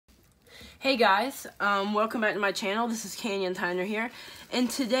Hey guys, welcome back to my channel. This is Canyon Tyner here, and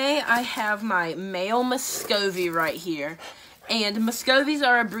today I have my male Muscovy right here. And Muscovies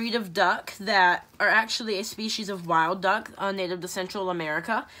are a breed of duck that are actually a species of wild duck native to Central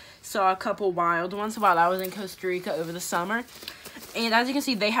America. Saw a couple wild ones while I was in Costa Rica over the summer. And as you can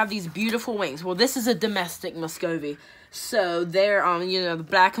see, they have these beautiful wings. Well, this is a domestic Muscovy. So they're, the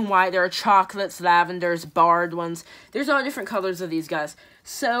black and white. There are chocolates, lavenders, barred ones. There's all different colors of these guys.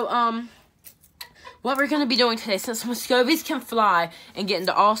 So, what we're going to be doing today, since Muscovies can fly and get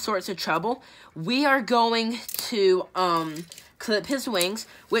into all sorts of trouble, we are going to clip his wings,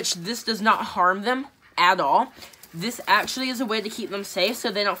 which this does not harm them at all. This actually is a way to keep them safe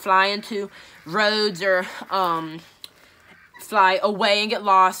so they don't fly into roads or fly away and get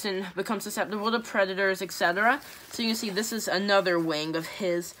lost and become susceptible to predators, etc. So you can see this is another wing of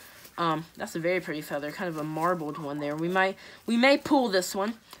his. That's a very pretty feather, kind of a marbled one there. We may pull this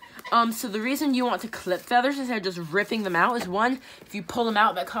one. So the reason you want to clip feathers instead of just ripping them out is, one, if you pull them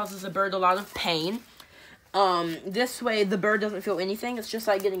out, that causes the bird a lot of pain. This way, the bird doesn't feel anything. It's just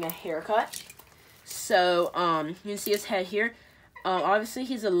like getting a haircut. So, you can see his head here. Obviously,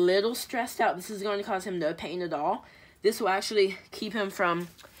 he's a little stressed out. This is going to cause him no pain at all. This will actually keep him from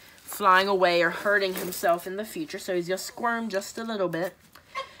flying away or hurting himself in the future. So he's going to squirm just a little bit.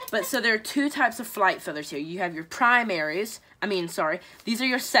 But so there are two types of flight feathers here. You have your primaries. These are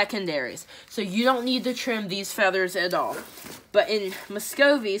your secondaries. So you don't need to trim these feathers at all. But in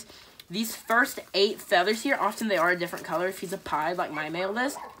Muscovies, these first 8 feathers here, often they are a different color if he's a pied like my male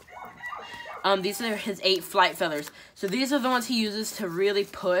is. These are his 8 flight feathers. So these are the ones he uses to really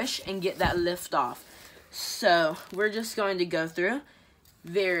push and get that lift off. So we're just going to go through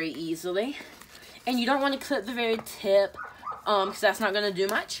very easily. And you don't want to clip the very tip, because that's not going to do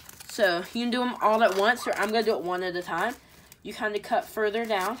much. So you can do them all at once, or I'm going to do it one at a time. You kind of cut further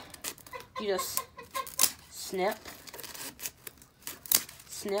down. You just snip,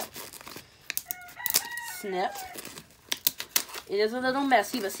 snip, snip. It is a little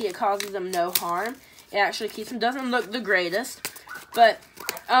messy, but see, it causes them no harm. It actually keeps them, doesn't look the greatest, but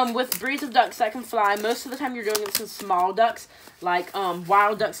with breeds of ducks that can fly, most of the time you're doing it with small ducks, like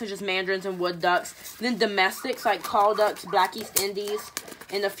wild ducks such as mandarins and wood ducks. Then domestics like call ducks, black East Indies,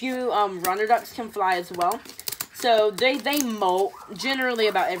 and a few runner ducks can fly as well. So they molt generally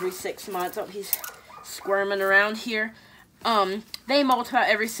about every 6 months. Oh, he's squirming around here. They molt about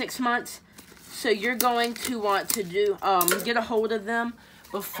every 6 months. So you're going to want to do get a hold of them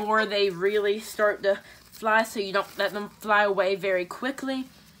before they really start to fly, so you don't let them fly away very quickly.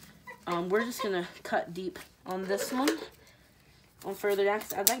 We're just gonna cut deep on this one, on further down,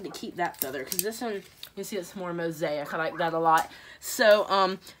 because I'd like to keep that feather, because this one, you can see it's more mosaic. I like that a lot.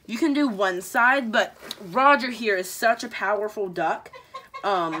 So you can do one side, but Roger here is such a powerful duck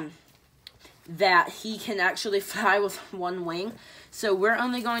that he can actually fly with one wing. So we're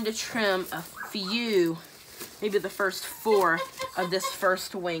only going to trim a few, maybe the first 4 of this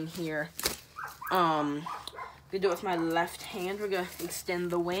first wing here. I'm gonna do it with my left hand. We're gonna extend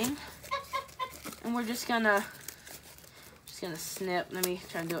the wing, and we're just gonna snip. Let me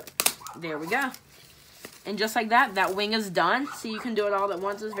try to do it. There we go. And just like that, that wing is done. So you can do it all at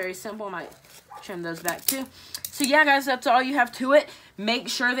once. It's very simple. I might trim those back too. So yeah, guys, that's all you have to it. Make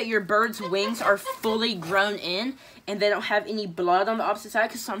sure that your bird's wings are fully grown in and they don't have any blood on the opposite side,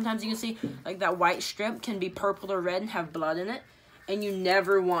 because sometimes you can see like that white strip can be purple or red and have blood in it. And you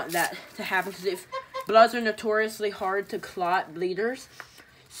never want that to happen, because if bloods are notoriously hard to clot bleeders,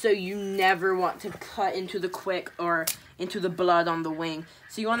 so you never want to cut into the quick or into the blood on the wing.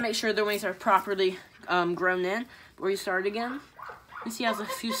 So you want to make sure the wings are properly grown in before you start again. You see he has a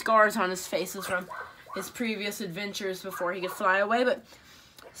few scars on his faces from his previous adventures before he could fly away, but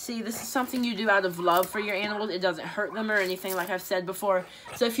see, this is something you do out of love for your animals. It doesn't hurt them or anything, like I've said before.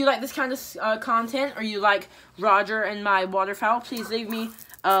 So if you like this kind of content, or you like Roger and my waterfowl, please leave me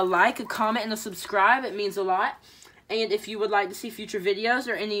a like, a comment, and a subscribe. It means a lot. And if you would like to see future videos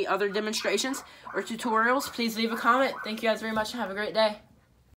or any other demonstrations or tutorials, please leave a comment. Thank you guys very much and have a great day.